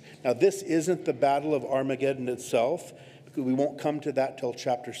demons. Now, this isn't the battle of Armageddon itself, because we won't come to that till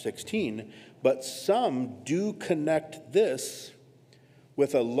chapter 16, but some do connect this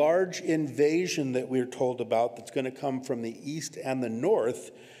with a large invasion that we're told about that's going to come from the east and the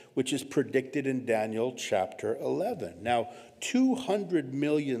north, which is predicted in Daniel chapter 11. Now, 200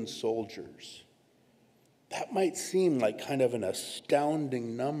 million soldiers. That might seem like kind of an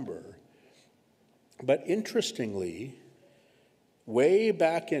astounding number. But interestingly, way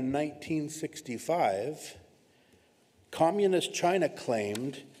back in 1965, Communist China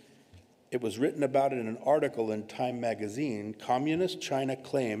claimed it was written about in an article in Time magazine, communist China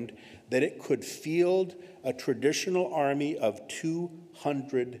claimed that it could field a traditional army of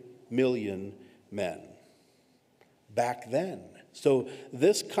 200 million men back then. So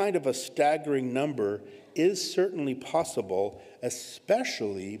this kind of a staggering number is certainly possible,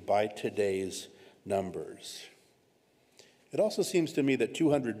 especially by today's numbers. It also seems to me that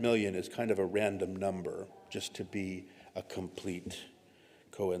 200 million is kind of a random number, just to be a complete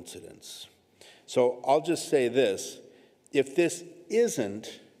coincidence. So I'll just say this: if this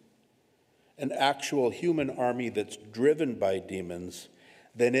isn't an actual human army that's driven by demons,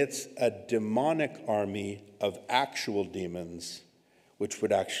 then it's a demonic army of actual demons, which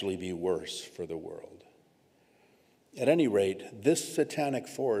would actually be worse for the world. At any rate, this satanic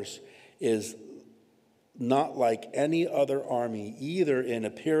force is not like any other army, either in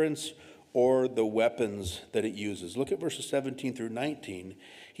appearance or the weapons that it uses. Look at verses 17 through 19.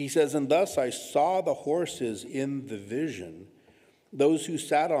 He says, "And thus I saw the horses in the vision. Those who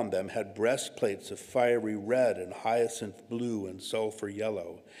sat on them had breastplates of fiery red and hyacinth blue and sulfur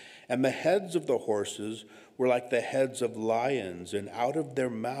yellow. And the heads of the horses were like the heads of lions, and out of their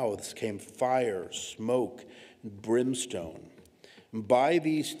mouths came fire, smoke, and brimstone. By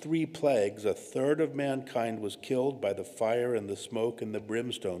these 3 plagues, a third of mankind was killed by the fire and the smoke and the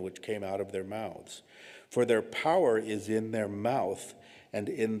brimstone which came out of their mouths. For their power is in their mouth and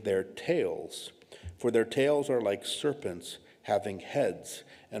in their tails. For their tails are like serpents having heads,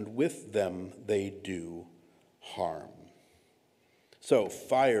 and with them they do harm." So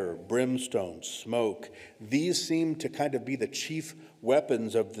fire, brimstone, smoke, these seem to kind of be the chief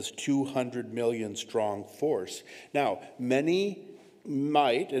weapons of this 200 million strong force. Now, many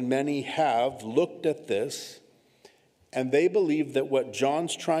might and many have looked at this, and they believe that what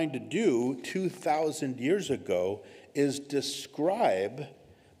John's trying to do 2,000 years ago is describe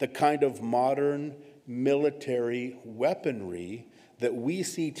the kind of modern military weaponry that we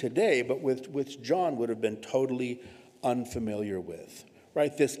see today, but which John would have been totally unfamiliar with,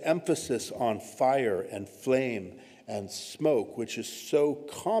 right? This emphasis on fire and flame and smoke, which is so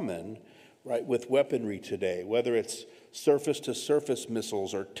common, right, with weaponry today, whether it's surface-to-surface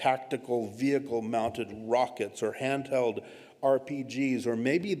missiles or tactical vehicle-mounted rockets or handheld RPGs, or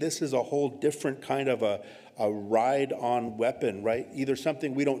maybe this is a whole different kind of a ride-on weapon, right? Either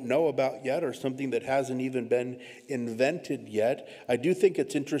something we don't know about yet or something that hasn't even been invented yet. I do think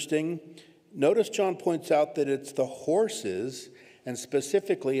it's interesting. Notice John points out that it's the horses, and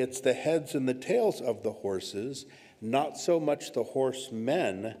specifically it's the heads and the tails of the horses, not so much the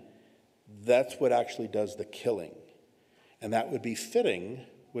horsemen. That's what actually does the killing. And that would be fitting,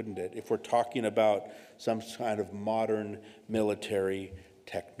 wouldn't it, if we're talking about some kind of modern military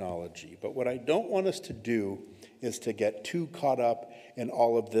technology. But what I don't want us to do is to get too caught up in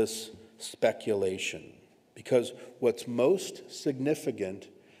all of this speculation, because what's most significant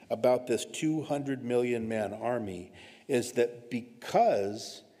about this 200 million man army is that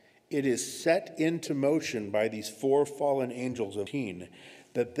because it is set into motion by these 4 fallen angels of teen,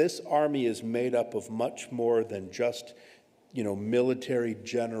 that this army is made up of much more than just, military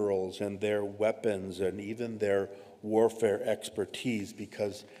generals and their weapons and even their warfare expertise,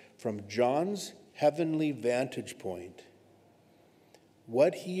 because from John's heavenly vantage point,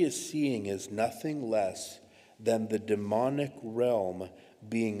 what he is seeing is nothing less than the demonic realm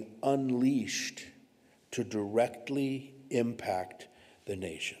being unleashed to directly impact the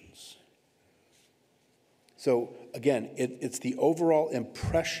nations. So again, it's the overall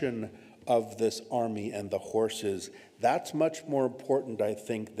impression of this army and the horses. That's much more important, I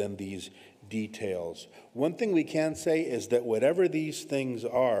think, than these details. One thing we can say is that whatever these things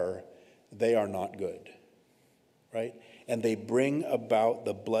are, they are not good, right? And they bring about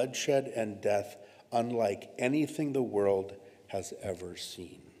the bloodshed and death unlike anything the world has ever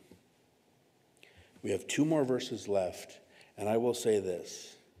seen. We have 2 more verses left, and I will say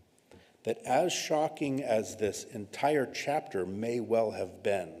this, that as shocking as this entire chapter may well have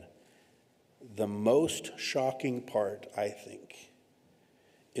been, the most shocking part, I think,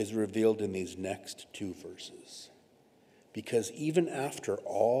 is revealed in these next 2 verses. Because even after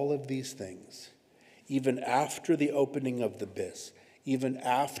all of these things, even after the opening of the abyss, even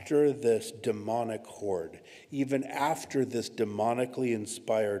after this demonic horde, even after this demonically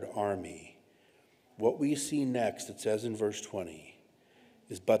inspired army, what we see next, it says in verse 20,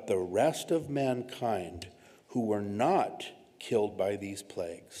 is but the rest of mankind who were not killed by these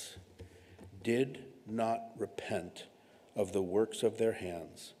plagues did not repent of the works of their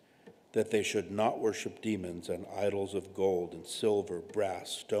hands, that they should not worship demons and idols of gold and silver, brass,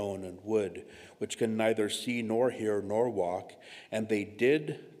 stone, and wood, which can neither see nor hear nor walk. And they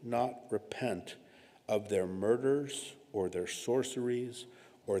did not repent of their murders or their sorceries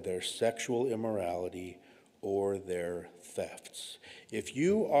or their sexual immorality or their thefts. If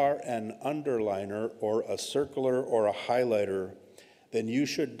you are an underliner or a circler or a highlighter, then you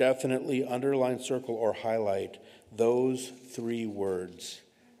should definitely underline, circle, or highlight those three words: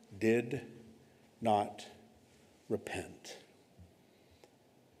 did not repent.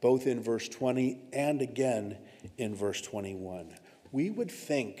 Both in verse 20 and again in verse 21. We would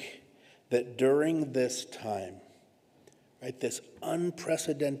think that during this time, right, this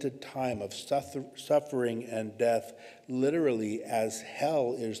unprecedented time of suffering and death, literally as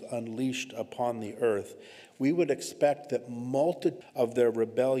hell is unleashed upon the earth, we would expect that multitudes of their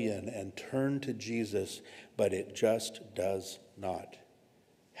rebellion and turn to Jesus, but it just does not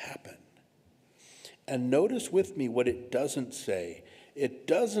happen. And notice with me what it doesn't say. It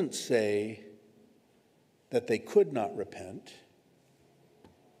doesn't say that they could not repent,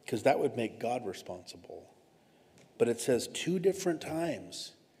 because that would make God responsible. But it says two different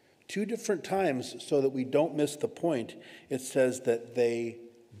times, so that we don't miss the point. It says that they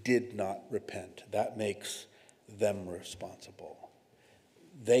did not repent. That makes them responsible.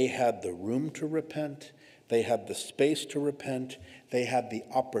 They had the room to repent. They had the space to repent. They had the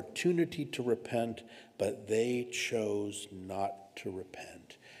opportunity to repent, but they chose not to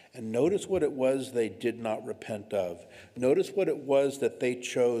repent. And notice what it was they did not repent of. Notice what it was that they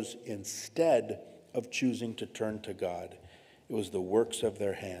chose instead of choosing to turn to God. It was the works of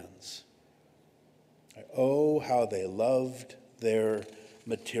their hands. Oh, how they loved their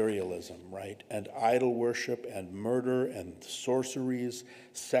materialism, right? And idol worship and murder and sorceries,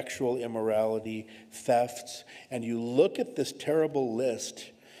 sexual immorality, thefts. And you look at this terrible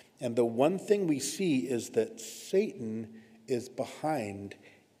list, and the one thing we see is that Satan is behind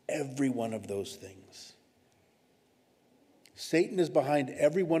every one of those things. Satan is behind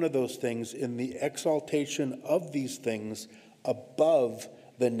every one of those things in the exaltation of these things above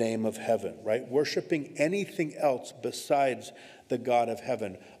the name of heaven, right? Worshiping anything else besides the God of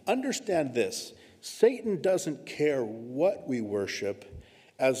heaven. Understand this: Satan doesn't care what we worship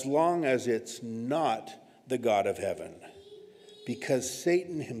as long as it's not the God of heaven, because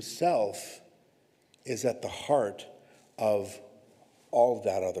Satan himself is at the heart of all of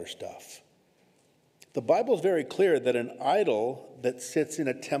that other stuff. The Bible is very clear that an idol that sits in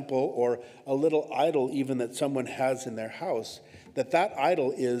a temple, or a little idol even that someone has in their house, that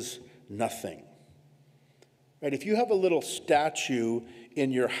idol is nothing. Right? If you have a little statue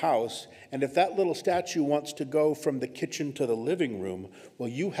in your house, and if that little statue wants to go from the kitchen to the living room, well,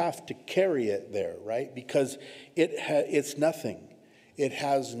 you have to carry it there, right? Because it's nothing. It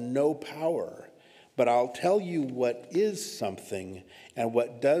has no power. But I'll tell you what is something and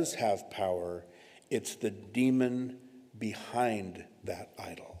what does have power. It's the demon behind that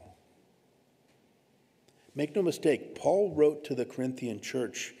idol. Make no mistake, Paul wrote to the Corinthian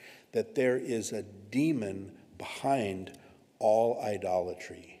church that there is a demon behind all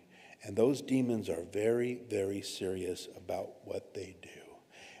idolatry. And those demons are very, very serious about what they do.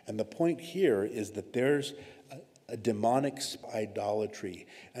 And the point here is that there's a demonic idolatry.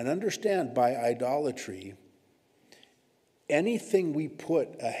 And understand, by idolatry, anything we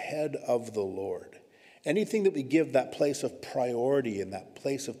put ahead of the Lord, anything that we give that place of priority and that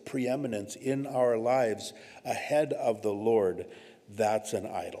place of preeminence in our lives ahead of the Lord, that's an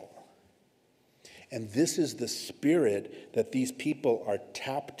idol. And this is the spirit that these people are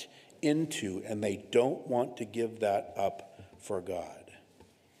tapped into, and they don't want to give that up for God.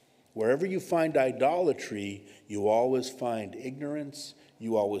 Wherever you find idolatry, you always find ignorance,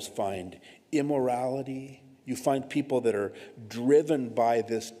 you always find immorality. You find people that are driven by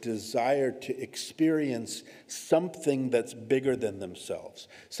this desire to experience something that's bigger than themselves,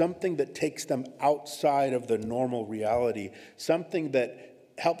 something that takes them outside of the normal reality, something that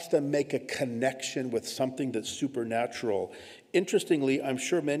helps them make a connection with something that's supernatural. Interestingly, I'm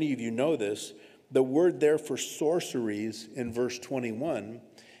sure many of you know this, the word there for sorceries in verse 21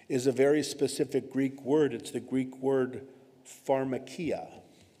 is a very specific Greek word. It's the Greek word pharmakia,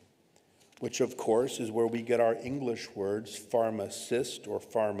 which of course is where we get our English words pharmacist or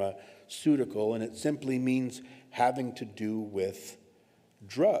pharmaceutical, and it simply means having to do with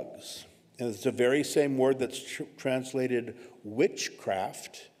drugs. And it's the very same word that's translated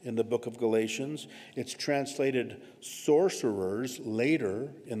witchcraft in the book of Galatians. It's translated sorcerers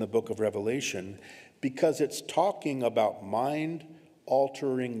later in the book of Revelation, because it's talking about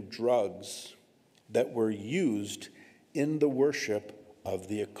mind-altering drugs that were used in the worship of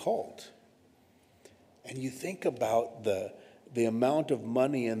the occult. And you think about the amount of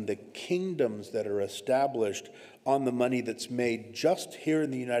money and the kingdoms that are established on the money that's made just here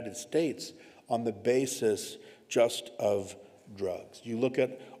in the United States on the basis just of drugs. You look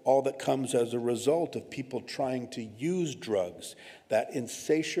at all that comes as a result of people trying to use drugs, that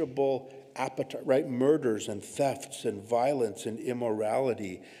insatiable appetite, right? Murders and thefts and violence and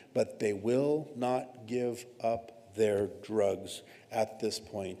immorality, but they will not give up their drugs at this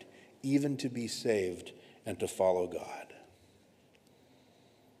point, even to be saved and to follow God.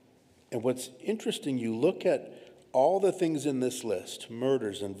 And what's interesting, you look at all the things in this list,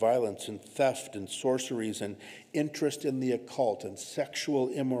 murders and violence and theft and sorceries and interest in the occult and sexual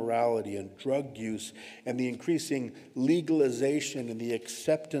immorality and drug use and the increasing legalization and the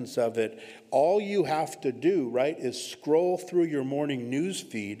acceptance of it, all you have to do, right, is scroll through your morning news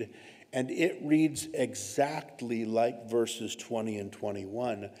feed and it reads exactly like verses 20 and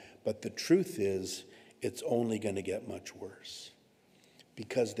 21. But the truth is, it's only going to get much worse.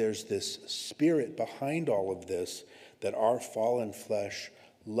 Because there's this spirit behind all of this that our fallen flesh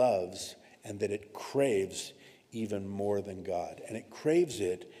loves and that it craves even more than God. And it craves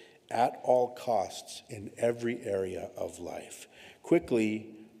it at all costs in every area of life. Quickly,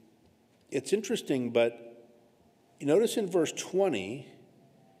 it's interesting, but you notice in verse 20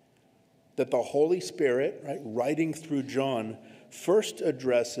 that the Holy Spirit, right, writing through John, first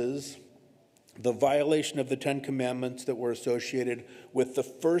addresses the violation of the Ten Commandments that were associated with the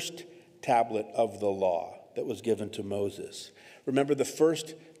first tablet of the law that was given to Moses. Remember, the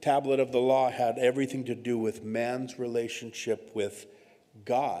first tablet of the law had everything to do with man's relationship with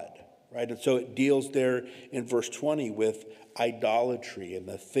God, right? And so it deals there in verse 20 with idolatry and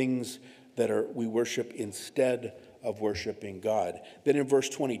the things that we worship instead of worshiping God. Then in verse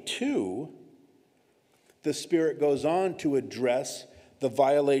 22, the Spirit goes on to address the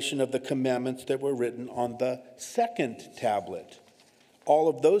violation of the commandments that were written on the second tablet. All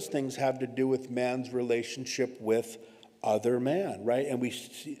of those things have to do with man's relationship with other man, right? And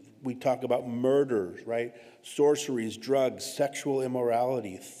we talk about murders, right? Sorceries, drugs, sexual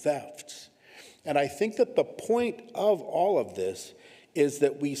immorality, thefts. And I think that the point of all of this is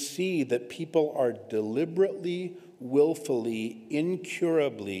that we see that people are deliberately, willfully,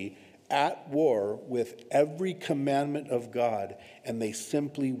 incurably at war with every commandment of God, and they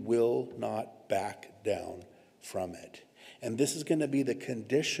simply will not back down from it. And this is going to be the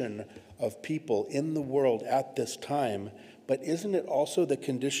condition of people in the world at this time, but isn't it also the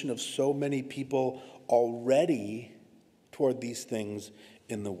condition of so many people already toward these things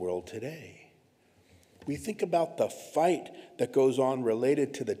in the world today? We think about the fight that goes on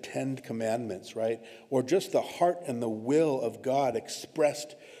related to the Ten Commandments, right? Or just the heart and the will of God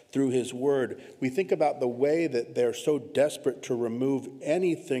expressed through his word. We think about the way that they're so desperate to remove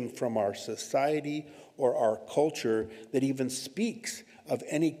anything from our society or our culture that even speaks of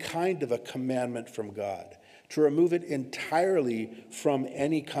any kind of a commandment from God, to remove it entirely from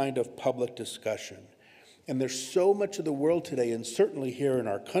any kind of public discussion. And there's so much of the world today, and certainly here in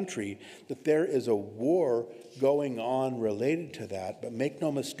our country, that there is a war going on related to that. But make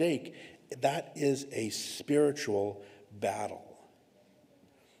no mistake, that is a spiritual battle.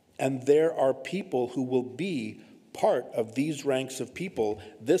 And there are people who will be part of these ranks of people,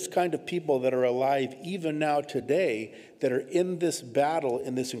 this kind of people that are alive even now today, that are in this battle,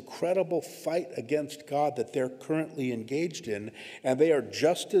 in this incredible fight against God that they're currently engaged in. And they are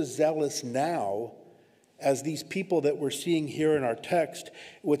just as zealous now as these people that we're seeing here in our text.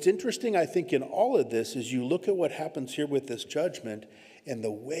 What's interesting, I think, in all of this is you look at what happens here with this judgment and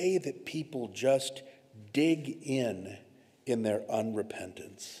the way that people just dig in their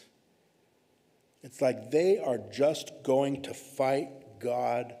unrepentance. It's like they are just going to fight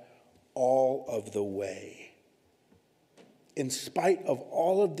God all of the way. In spite of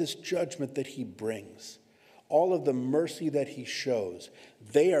all of this judgment that he brings, all of the mercy that he shows,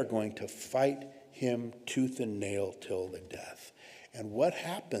 they are going to fight him tooth and nail till the death. And what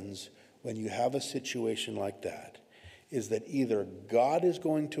happens when you have a situation like that is that either God is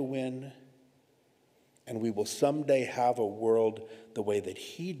going to win and we will someday have a world the way that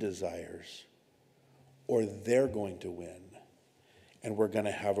he desires, or they're going to win and we're going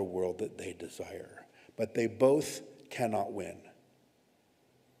to have a world that they desire. But they both cannot win.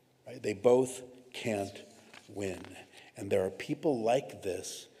 Right? They both can't win. And there are people like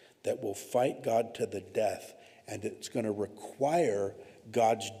this that will fight God to the death, and it's going to require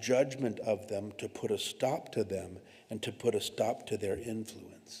God's judgment of them to put a stop to them and to put a stop to their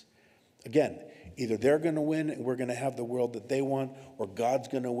influence. Again, Either they're going to win and we're going to have the world that they want, or God's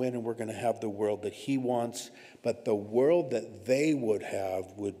going to win and we're going to have the world that he wants. But the world that they would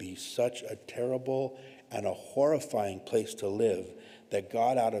have would be such a terrible and a horrifying place to live that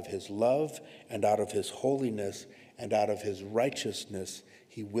God, out of his love and out of his holiness and out of his righteousness,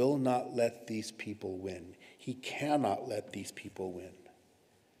 he will not let these people win. He cannot let these people win.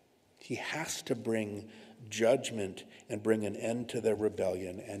 He has to bring judgment and bring an end to their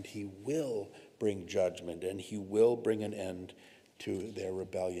rebellion, and he will bring judgment and he will bring an end to their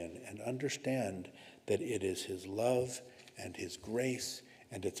rebellion. And understand that it is his love and his grace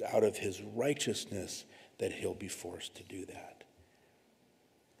and it's out of his righteousness that he'll be forced to do that.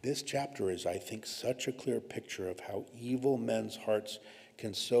 This chapter is, I think, such a clear picture of how evil men's hearts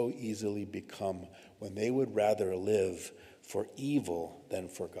can so easily become when they would rather live for evil than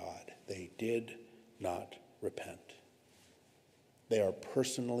for God. They did not repent. They are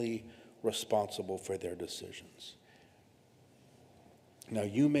personally responsible for their decisions. Now,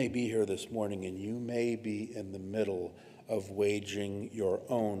 you may be here this morning and you may be in the middle of waging your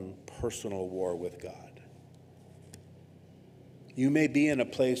own personal war with God. You may be in a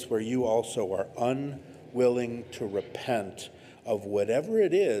place where you also are unwilling to repent of whatever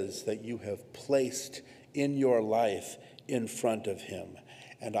it is that you have placed in your life in front of him.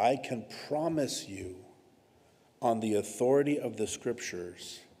 And I can promise you, on the authority of the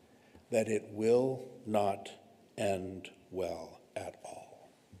scriptures, that it will not end well at all.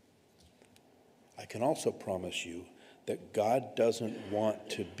 I can also promise you that God doesn't want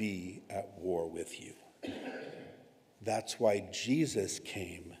to be at war with you. That's why Jesus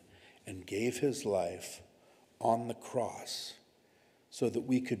came and gave his life on the cross so that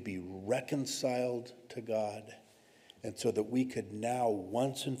we could be reconciled to God and so that we could now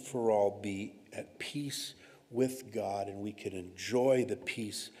once and for all be at peace with God and we could enjoy the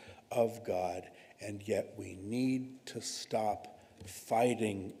peace of God. And yet we need to stop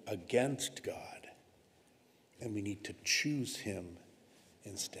fighting against God and we need to choose him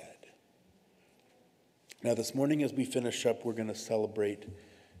instead. Now, this morning as we finish up, we're going to celebrate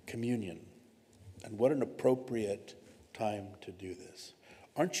communion. And what an appropriate time to do this.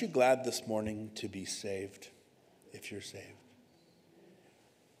 Aren't you glad this morning to be saved, if you're saved?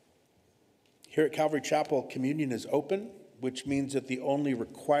 Here at Calvary Chapel, communion is open, which means that the only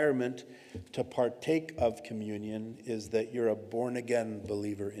requirement to partake of communion is that you're a born-again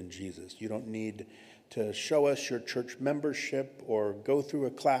believer in Jesus. You don't need to show us your church membership or go through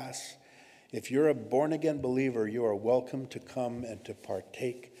a class. If you're a born-again believer, you are welcome to come and to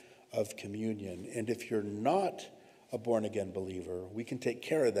partake of communion. And if you're not a born-again believer, we can take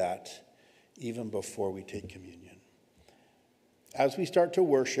care of that even before we take communion. As we start to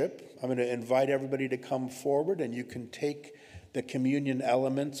worship, I'm going to invite everybody to come forward, and you can take the communion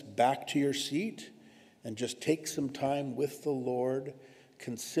elements back to your seat and just take some time with the Lord.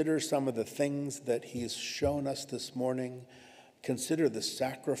 Consider some of the things that he's shown us this morning. Consider the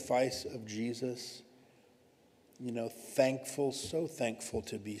sacrifice of Jesus. Thankful, so thankful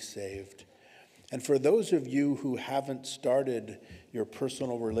to be saved. And for those of you who haven't started your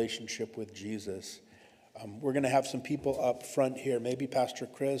personal relationship with Jesus, we're going to have some people up front here. Maybe Pastor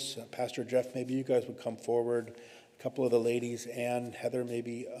Chris, Pastor Jeff, maybe you guys would come forward. A couple of the ladies, Ann, Heather,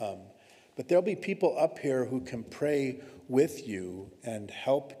 maybe. But there'll be people up here who can pray with you and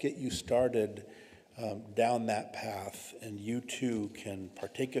help get you started down that path, and you too can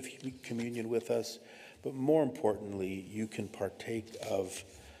partake of communion with us, but more importantly, you can partake of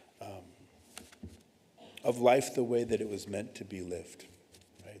life the way that it was meant to be lived,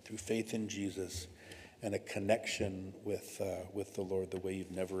 right? Through faith in Jesus and a connection with the Lord the way you've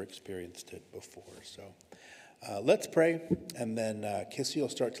never experienced it before. So let's pray, and then Kissy will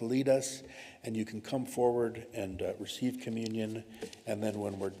start to lead us, and you can come forward and receive communion. And then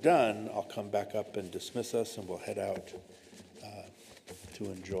when we're done, I'll come back up and dismiss us, and we'll head out to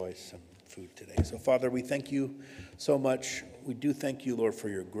enjoy some food today. So, Father, we thank you so much. We do thank you, Lord, for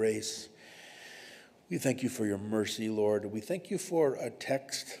your grace. We thank you for your mercy, Lord. We thank you for a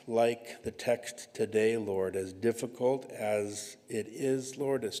text like the text today, Lord, as difficult as it is,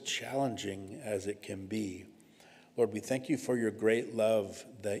 Lord, as challenging as it can be. Lord, we thank you for your great love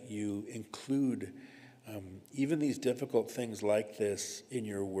that you include even these difficult things like this in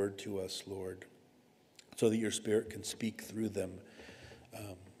your word to us, Lord, so that your Spirit can speak through them.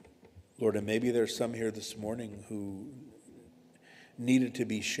 Lord, and maybe there's some here this morning who needed to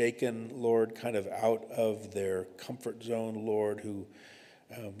be shaken, Lord, kind of out of their comfort zone, Lord, who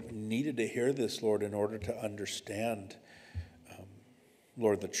needed to hear this, Lord, in order to understand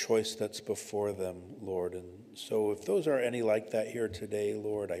Lord, the choice that's before them, Lord. And so if those are any like that here today,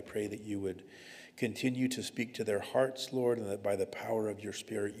 Lord, I pray that you would continue to speak to their hearts, Lord, and that by the power of your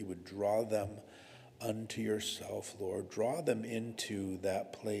Spirit, you would draw them unto yourself, Lord. Draw them into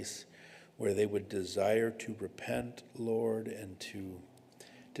that place where they would desire to repent, Lord, and to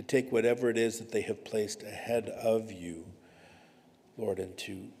take whatever it is that they have placed ahead of you, Lord, and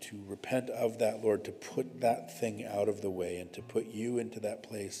to repent of that, Lord, to put that thing out of the way and to put you into that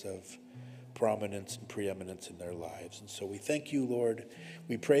place of prominence and preeminence in their lives. And so we thank you, Lord.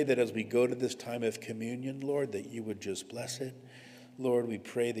 We pray that as we go to this time of communion, Lord, that you would just bless it. Lord, we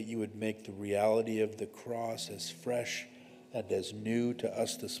pray that you would make the reality of the cross as fresh and as new to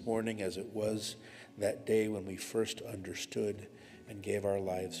us this morning as it was that day when we first understood and gave our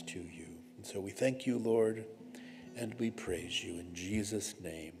lives to you. And so we thank you, Lord, and we praise you in Jesus'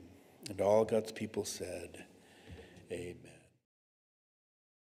 name. And all God's people said, amen.